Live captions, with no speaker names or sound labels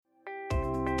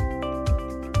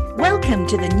Welcome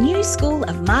to the New School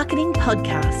of Marketing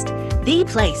podcast, the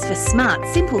place for smart,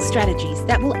 simple strategies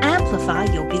that will amplify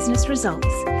your business results.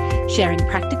 Sharing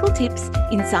practical tips,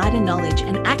 insider knowledge,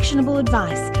 and actionable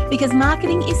advice because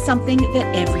marketing is something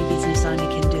that every business owner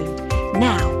can do.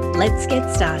 Now, let's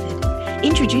get started.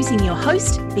 Introducing your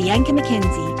host, Bianca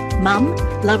McKenzie, mum,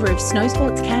 lover of snow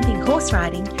sports, camping, horse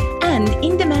riding, and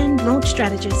in-demand launch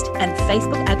strategist and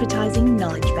Facebook advertising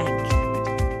knowledge bank.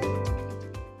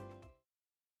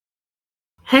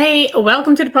 Hey,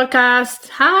 welcome to the podcast.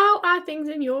 How are things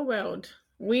in your world?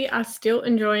 We are still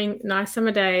enjoying nice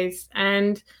summer days,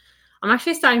 and I'm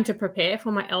actually starting to prepare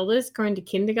for my elders going to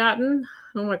kindergarten.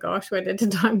 Oh my gosh, where did the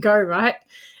time go, right?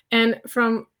 And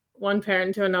from one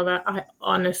parent to another, I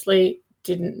honestly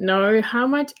didn't know how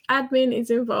much admin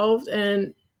is involved,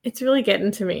 and it's really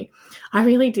getting to me. I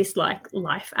really dislike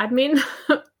life admin.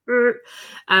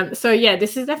 So yeah,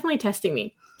 this is definitely testing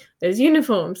me. There's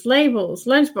uniforms, labels,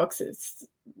 lunchboxes,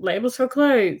 labels for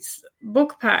clothes,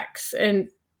 book packs, and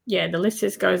yeah, the list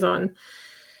just goes on.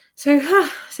 So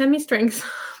send me strings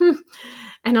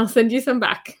and I'll send you some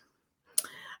back.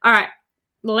 All right,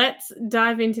 let's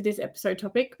dive into this episode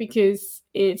topic because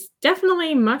it's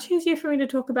definitely much easier for me to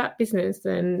talk about business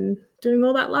than doing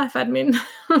all that life admin.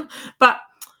 But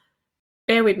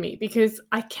bear with me because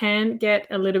I can get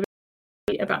a little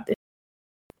bit about this.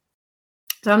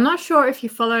 So I'm not sure if you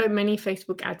follow many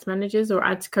Facebook ads managers or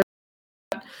ads coaches.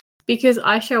 Because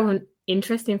I show an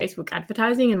interest in Facebook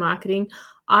advertising and marketing,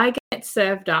 I get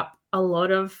served up a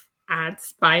lot of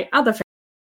ads by other Facebook.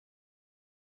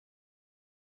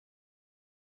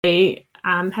 They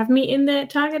have me in their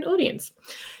target audience.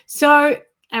 So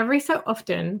every so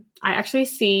often, I actually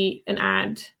see an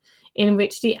ad in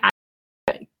which the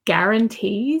ad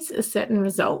guarantees a certain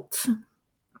result.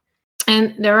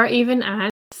 And there are even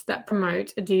ads that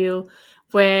promote a deal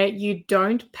where you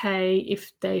don't pay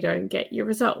if they don't get your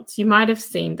results. You might have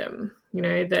seen them. You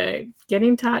know, the get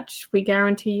in touch, we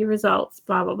guarantee your results,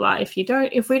 blah, blah, blah. If we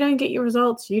don't get your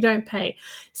results, you don't pay.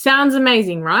 Sounds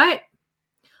amazing, right?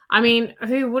 I mean,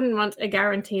 who wouldn't want a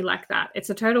guarantee like that? It's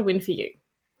a total win for you.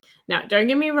 Now, don't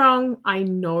get me wrong. I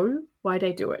know why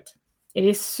they do it. It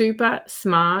is super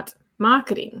smart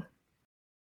marketing.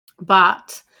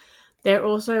 But they're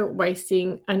also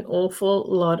wasting an awful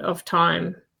lot of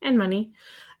time and money.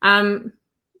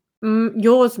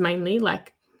 Yours mainly,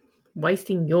 like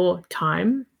wasting your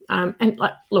time. And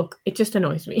like, look, it just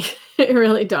annoys me. It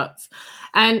really does.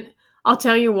 And I'll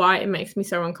tell you why it makes me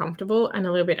so uncomfortable and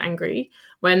a little bit angry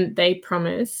when they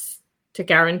promise to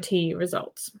guarantee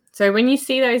results. So when you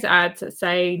see those ads that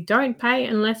say, don't pay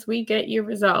unless we get your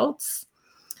results,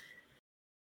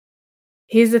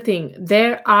 here's the thing.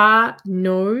 There are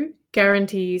no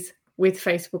guarantees with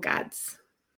Facebook ads.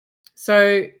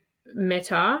 So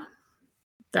Meta,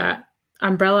 that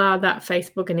umbrella that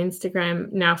Facebook and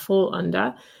Instagram now fall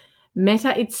under,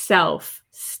 Meta itself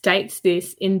states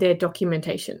this in their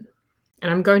documentation.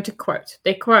 And I'm going to quote.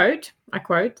 I quote,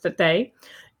 that they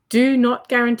do not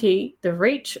guarantee the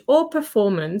reach or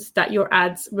performance that your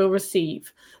ads will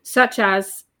receive, such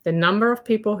as the number of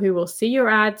people who will see your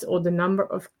ads or the number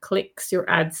of clicks your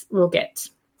ads will get.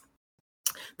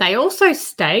 They also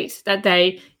state that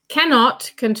they cannot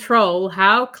control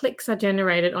how clicks are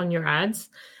generated on your ads.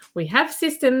 We have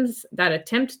systems that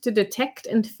attempt to detect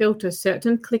and filter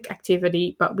certain click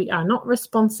activity, but we are not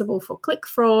responsible for click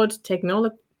fraud,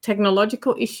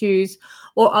 technological issues,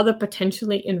 or other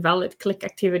potentially invalid click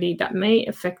activity that may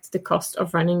affect the cost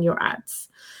of running your ads.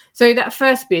 So that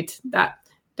first bit, that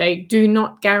they do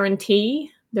not guarantee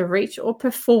the reach or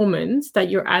performance that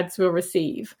your ads will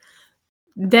receive.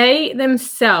 They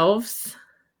themselves,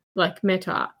 like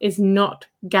Meta, is not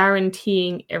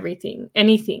guaranteeing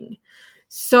anything.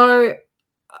 So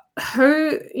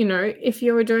who, if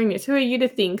you were doing this, who are you to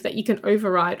think that you can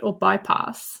override or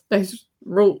bypass those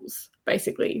rules,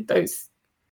 basically,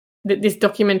 this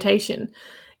documentation?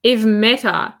 If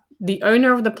Meta, the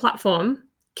owner of the platform,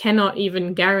 cannot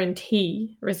even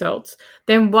guarantee results,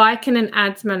 then why can an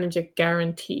ads manager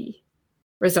guarantee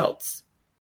results?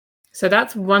 So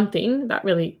that's one thing that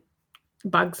really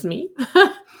bugs me.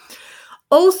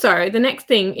 Also, the next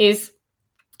thing is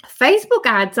Facebook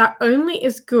ads are only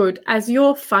as good as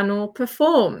your funnel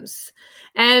performs.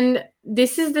 And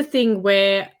this is the thing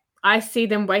where I see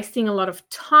them wasting a lot of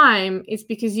time, is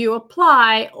because you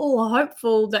apply all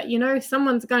hopeful that,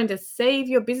 someone's going to save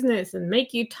your business and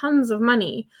make you tons of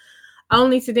money,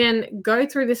 only to then go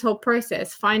through this whole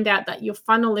process, find out that your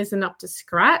funnel isn't up to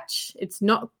scratch. It's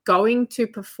not going to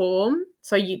perform.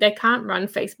 So they can't run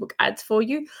Facebook ads for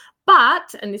you.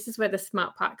 But, and this is where the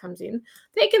smart part comes in,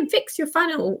 they can fix your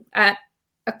funnel at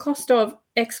a cost of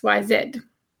XYZ.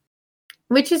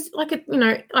 which is like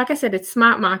I said, it's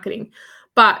smart marketing.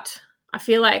 But I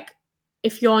feel like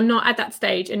if you're not at that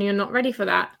stage and you're not ready for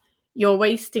that, you're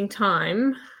wasting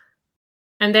time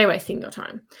and they're wasting your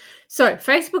time. So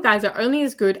Facebook ads are only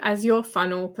as good as your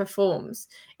funnel performs.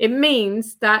 It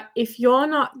means that if you're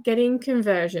not getting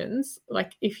conversions,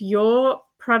 like if your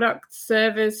product,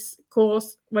 service,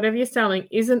 course, whatever you're selling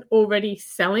isn't already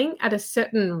selling at a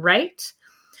certain rate,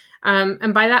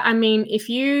 and by that I mean if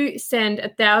you send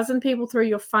 1,000 people through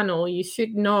your funnel, you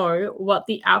should know what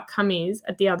the outcome is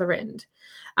at the other end.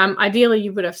 Ideally,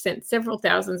 you would have sent several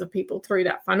thousands of people through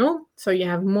that funnel, so you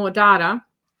have more data.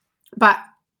 But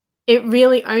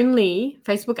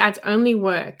Facebook ads only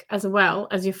work as well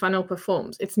as your funnel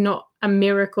performs. It's not a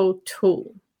miracle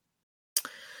tool.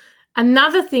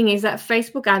 Another thing is that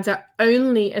Facebook ads are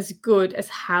only as good as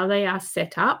how they are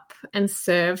set up and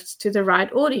served to the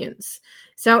right audience.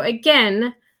 So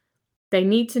again, they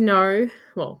need to know,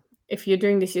 well, if you're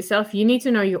doing this yourself, you need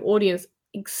to know your audience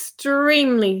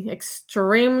extremely,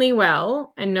 extremely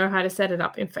well and know how to set it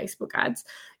up in Facebook ads.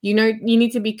 You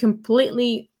need to be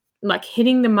completely like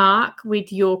hitting the mark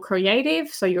with your creative,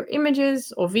 so your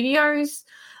images or videos,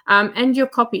 and your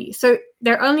copy. So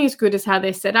they're only as good as how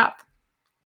they're set up.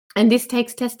 And this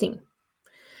takes testing.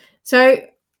 So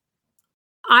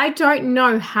I don't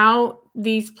know how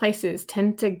these places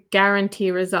tend to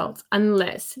guarantee results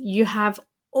unless you have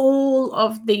all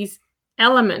of these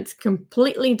elements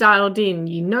completely dialed in.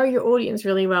 You know your audience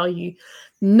really well. You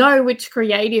know which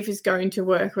creative is going to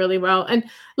work really well. And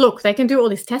look, they can do all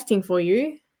this testing for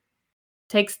you. It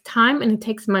takes time and it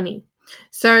takes money.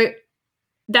 So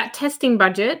that testing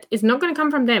budget is not going to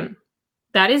come from them.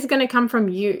 That is going to come from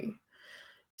you.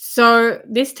 So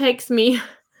this takes me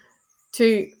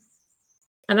to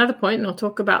another point, and I'll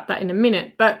talk about that in a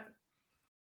minute. But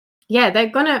yeah, they're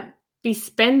going to be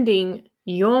spending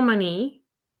your money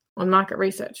on market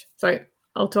research. So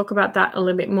I'll talk about that a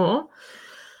little bit more.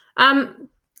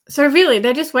 So really,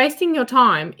 they're just wasting your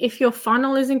time if your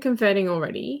funnel isn't converting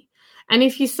already. And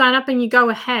if you sign up and you go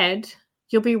ahead,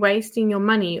 you'll be wasting your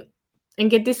money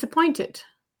and get disappointed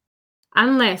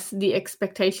unless the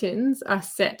expectations are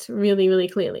set really, really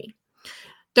clearly.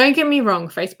 Don't get me wrong,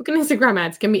 Facebook and Instagram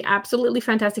ads can be absolutely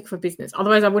fantastic for business.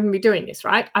 Otherwise, I wouldn't be doing this,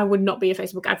 right? I would not be a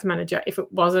Facebook ads manager if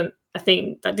it wasn't a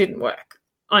thing that didn't work.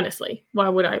 Honestly, why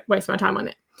would I waste my time on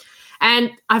it?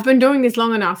 And I've been doing this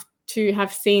long enough to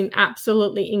have seen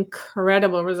absolutely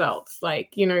incredible results,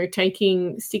 like,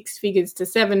 taking 6 figures to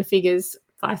 7 figures,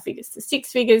 5 figures to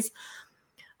 6 figures.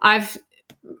 I've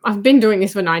been doing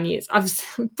this for 9 years. I've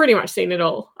pretty much seen it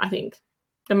all, I think.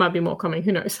 There might be more coming.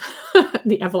 Who knows?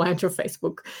 The avalanche of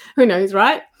Facebook. Who knows,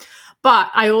 right?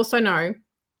 But I also know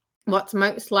what's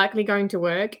most likely going to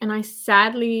work. And I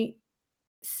sadly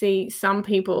see some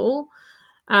people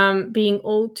being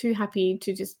all too happy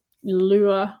to just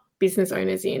lure business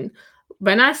owners in.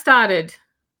 When I started,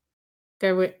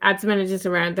 there were ads managers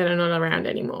around that are not around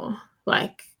anymore.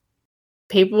 Like,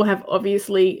 people have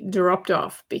obviously dropped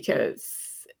off because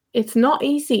it's not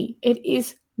easy. It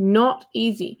is not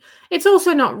easy. It's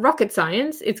also not rocket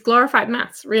science. It's glorified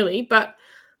maths, really, but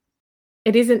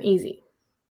it isn't easy.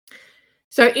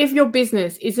 So if your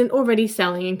business isn't already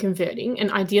selling and converting,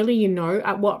 and ideally you know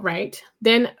at what rate,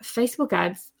 then Facebook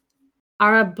ads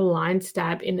are a blind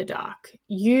stab in the dark.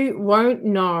 You won't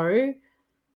know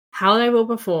how they will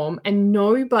perform, and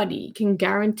nobody can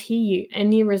guarantee you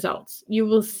any results. You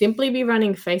will simply be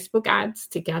running Facebook ads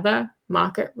to gather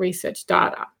market research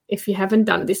data if you haven't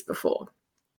done this before.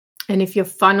 And if your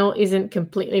funnel isn't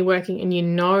completely working and you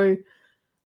know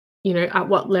at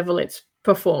what level it's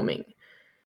performing.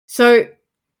 So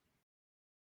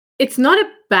it's not a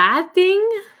bad thing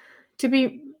to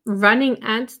be running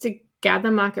ads to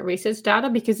gather market research data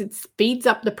because it speeds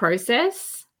up the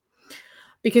process.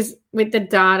 Because with the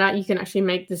data, you can actually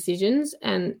make decisions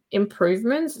and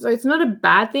improvements. So it's not a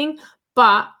bad thing,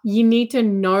 but you need to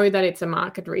know that it's a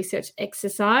market research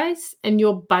exercise and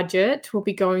your budget will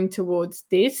be going towards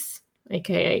this,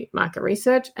 aka market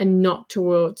research, and not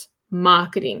towards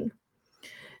marketing.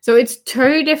 So it's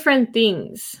two different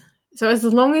things. So as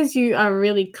long as you are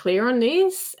really clear on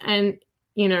this and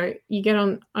you get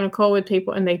on a call with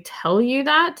people and they tell you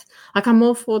that, like, I'm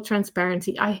all for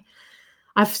transparency.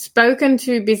 I've spoken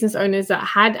to business owners that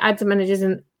had ads managers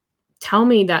and tell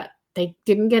me that they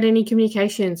didn't get any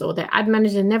communications or their ad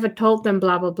manager never told them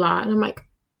blah, blah, blah. And I'm like,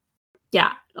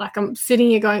 yeah, like I'm sitting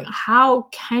here going, how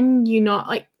can you not?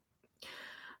 Like,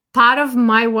 part of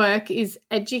my work is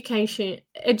education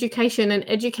and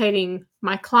educating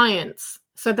my clients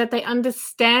so that they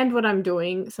understand what I'm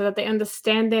doing, so that they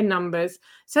understand their numbers,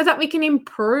 so that we can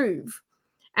improve.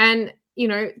 And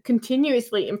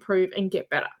continuously improve and get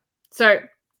better. So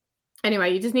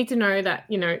anyway, you just need to know that,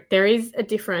 there is a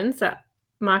difference at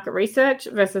market research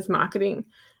versus marketing.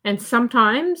 And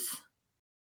sometimes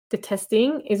the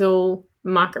testing is all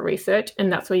market research,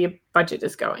 and that's where your budget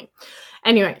is going.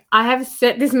 Anyway, I have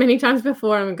said this many times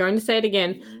before, and I'm going to say it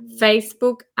again.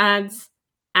 Facebook ads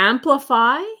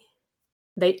amplify.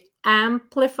 They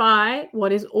amplify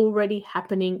what is already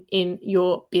happening in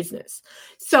your business.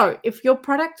 So if your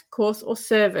product, course, or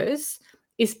service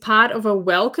is part of a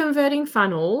well-converting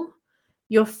funnel,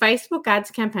 your Facebook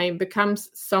ads campaign becomes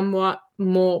somewhat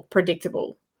more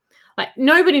predictable. Like,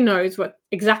 nobody knows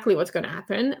exactly what's going to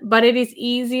happen, but it is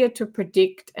easier to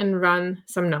predict and run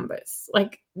some numbers.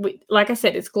 Like I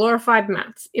said, it's glorified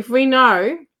maths. If we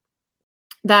know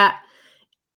that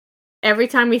every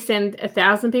time we send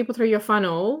 1,000 people through your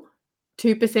funnel,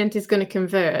 2% is going to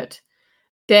convert,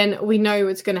 then we know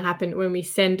what's going to happen when we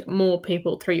send more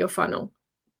people through your funnel.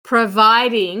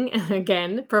 Providing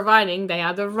they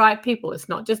are the right people. It's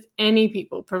not just any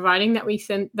people. Providing that we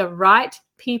send the right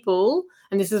people,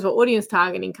 and this is where audience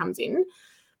targeting comes in,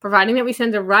 providing that we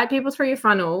send the right people through your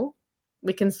funnel,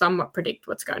 we can somewhat predict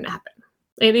what's going to happen.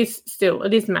 It is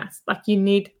maths. Like, you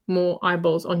need more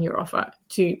eyeballs on your offer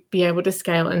to be able to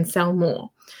scale and sell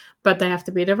more, but they have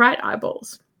to be the right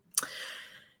eyeballs.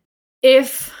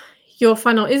 If your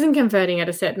funnel isn't converting at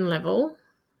a certain level,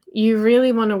 you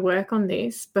really want to work on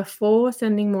this before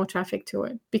sending more traffic to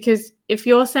it. Because if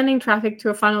you're sending traffic to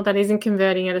a funnel that isn't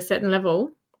converting at a certain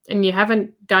level and you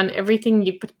haven't done everything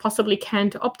you possibly can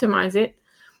to optimize it,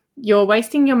 you're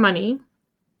wasting your money.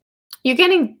 You're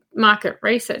getting market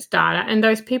research data, and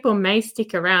those people may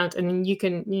stick around, and you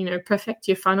can, perfect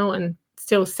your funnel and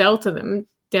still sell to them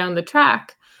down the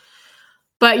track.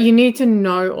 But you need to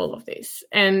know all of this.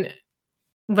 And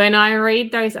when I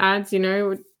read those ads,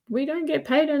 we don't get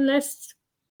paid unless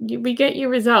we get your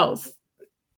results.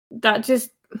 That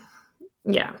just,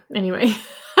 anyway,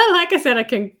 like I said, I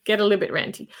can get a little bit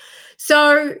ranty.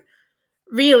 So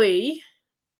really,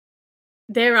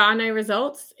 there are no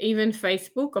results. Even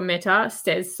Facebook or Meta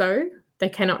says so. They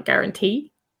cannot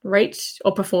guarantee reach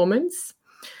or performance.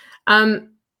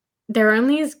 They're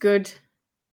only as good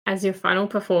as your funnel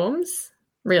performs,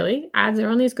 really. Ads are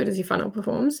only as good as your funnel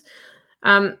performs.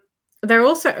 They're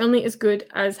also only as good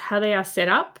as how they are set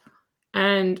up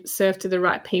and serve to the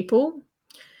right people.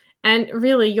 And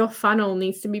really, your funnel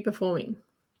needs to be performing.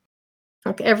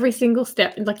 Like, every single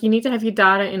step, like, you need to have your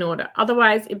data in order.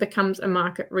 Otherwise, it becomes a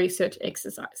market research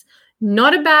exercise.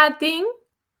 Not a bad thing.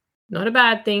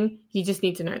 You just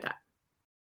need to know that.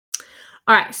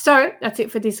 All right, so that's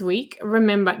it for this week.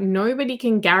 Remember, nobody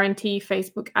can guarantee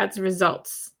Facebook ads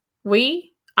results.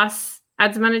 Us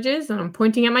ads managers, and I'm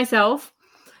pointing at myself,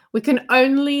 we can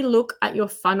only look at your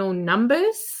funnel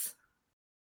numbers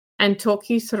and talk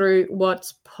you through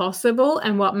what's possible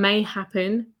and what may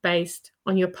happen based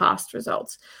on your past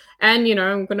results. And,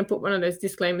 I'm going to put one of those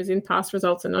disclaimers in: past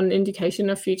results are not an indication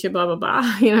of future blah, blah,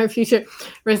 blah, future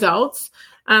results.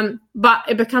 But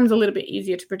it becomes a little bit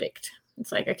easier to predict.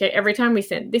 It's like, okay, every time we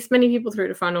send this many people through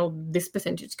the funnel, this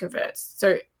percentage converts.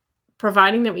 So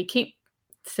providing that we keep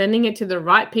sending it to the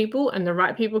right people and the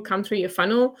right people come through your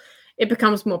funnel, it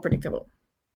becomes more predictable.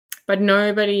 But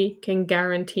nobody can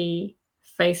guarantee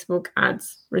Facebook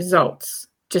ads results.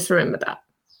 Just remember that.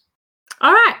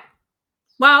 All right.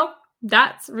 Well,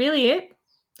 that's really it.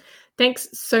 Thanks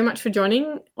so much for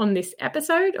joining on this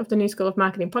episode of the New School of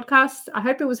Marketing podcast. I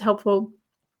hope it was helpful,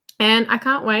 and I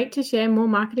can't wait to share more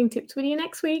marketing tips with you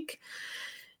next week.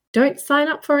 Don't sign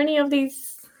up for any of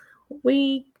these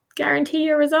we guarantee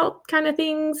your result kind of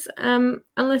things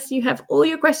unless you have all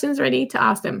your questions ready to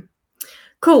ask them.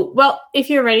 Cool. Well, if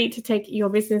you're ready to take your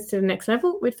business to the next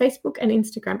level with Facebook and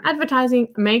Instagram advertising,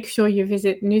 make sure you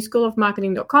visit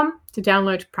newschoolofmarketing.com to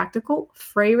download practical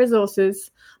free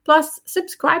resources. Plus,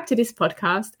 subscribe to this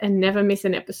podcast and never miss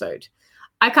an episode.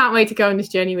 I can't wait to go on this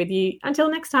journey with you.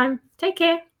 Until next time, take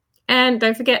care. And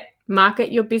don't forget,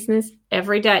 market your business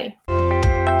every day.